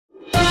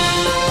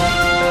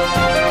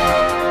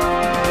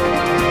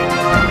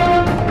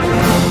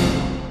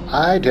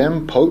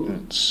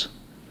idempotence.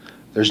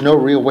 There's no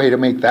real way to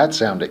make that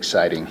sound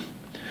exciting.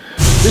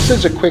 This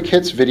is a quick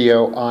hits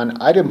video on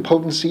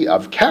idempotency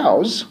of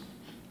cows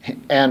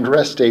and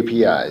REST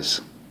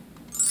APIs.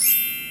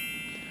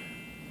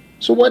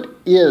 So what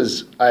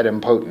is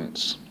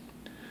idempotence?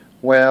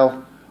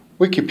 Well,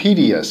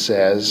 Wikipedia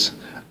says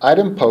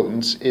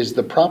idempotence is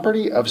the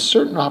property of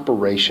certain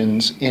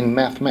operations in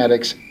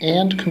mathematics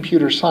and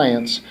computer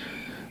science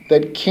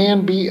that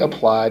can be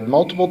applied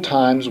multiple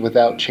times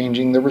without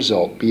changing the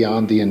result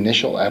beyond the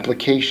initial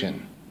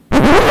application.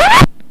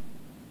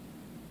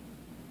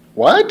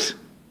 What?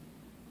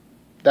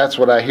 That's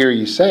what I hear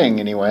you saying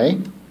anyway.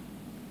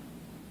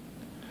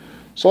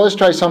 So let's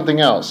try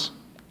something else.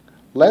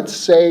 Let's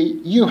say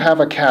you have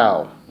a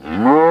cow.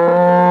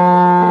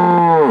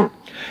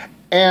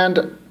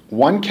 And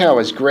one cow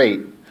is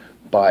great,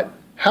 but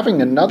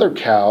having another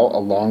cow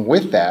along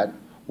with that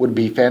would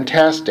be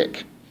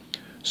fantastic.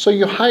 So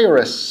you hire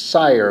a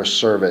sire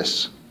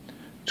service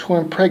to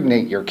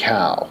impregnate your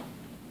cow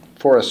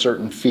for a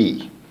certain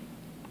fee.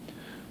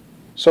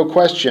 So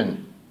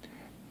question,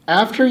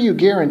 after you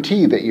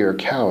guarantee that your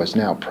cow is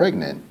now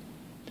pregnant,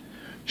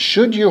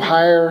 should you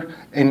hire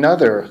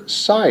another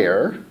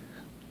sire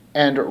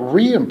and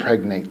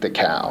re-impregnate the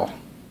cow?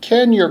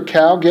 Can your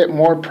cow get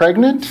more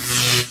pregnant?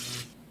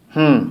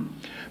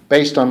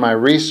 Based on my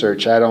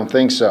research, I don't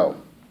think so.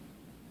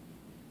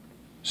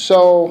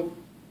 So,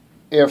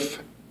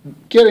 if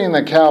getting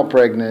the cow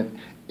pregnant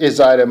is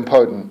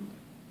idempotent,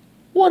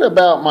 what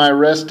about my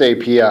REST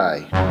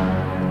API?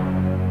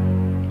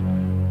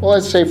 Well,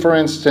 let's say, for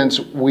instance,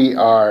 we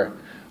are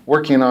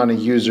working on a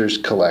user's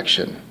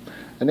collection.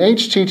 An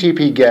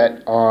HTTP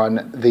GET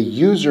on the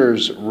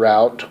user's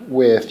route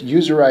with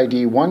user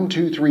ID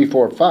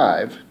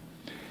 12345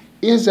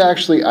 is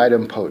actually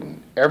idempotent.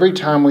 Every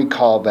time we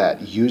call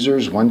that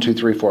users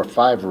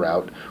 12345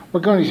 route, we're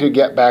going to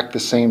get back the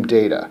same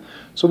data.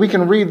 So we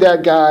can read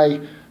that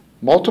guy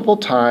multiple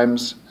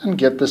times and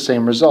get the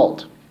same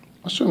result,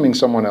 assuming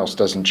someone else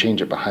doesn't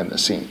change it behind the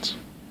scenes.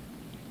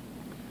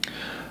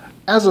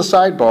 As a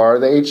sidebar,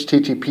 the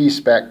HTTP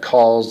spec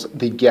calls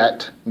the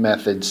GET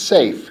method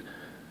safe,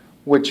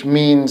 which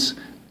means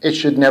it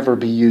should never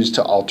be used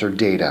to alter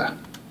data.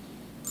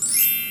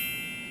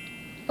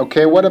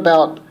 Okay, what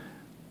about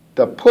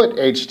the put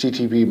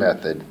HTTP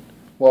method?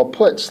 Well,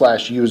 put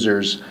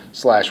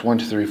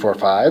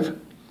 /users/12345,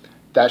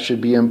 that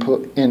should be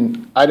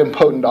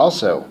idempotent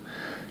also.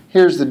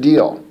 Here's the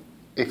deal.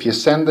 If you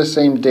send the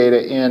same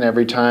data in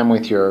every time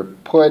with your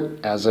put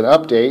as an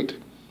update,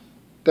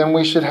 then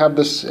we should have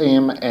the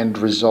same end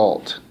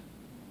result.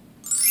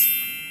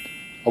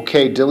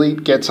 Okay,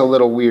 delete gets a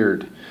little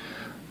weird.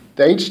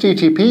 The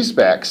HTTP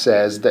spec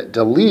says that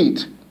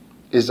delete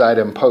is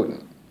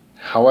idempotent.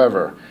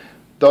 However,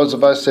 those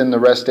of us in the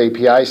REST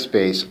API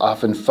space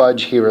often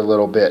fudge here a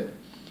little bit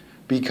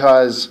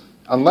because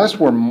unless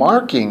we're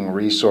marking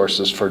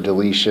resources for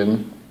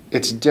deletion,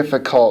 it's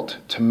difficult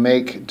to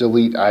make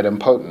delete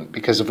idempotent,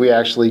 because if we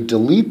actually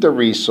delete the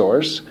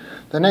resource,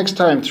 the next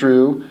time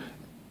through,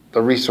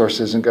 the resource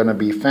isn't going to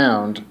be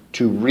found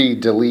to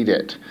re-delete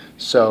it.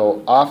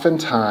 So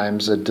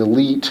oftentimes a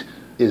delete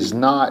is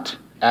not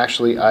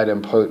actually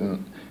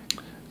idempotent.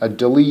 A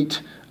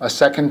delete a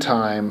second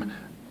time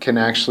can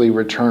actually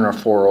return a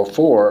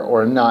 404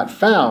 or not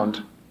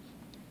found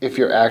if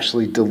you're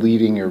actually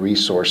deleting your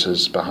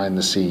resources behind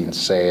the scenes,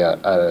 say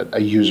a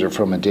user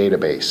from a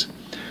database.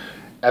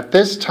 At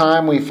this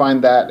time, we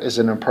find that is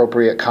an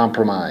appropriate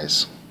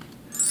compromise.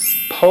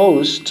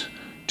 Post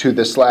to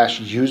the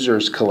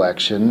 /users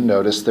collection,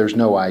 notice there's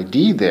no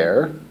ID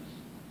there,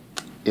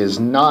 is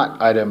not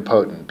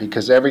idempotent,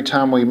 because every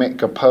time we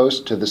make a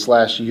post to the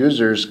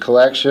 /users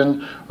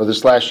collection or the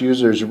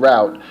 /users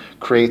route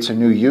creates a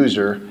new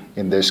user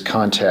in this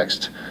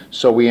context.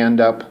 So we end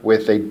up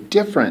with a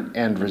different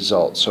end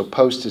result. So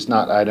post is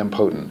not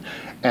idempotent.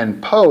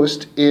 And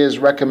post is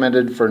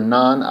recommended for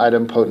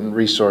non-idempotent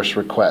resource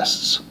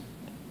requests.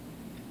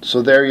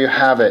 So there you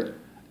have it,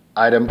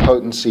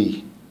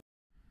 idempotency.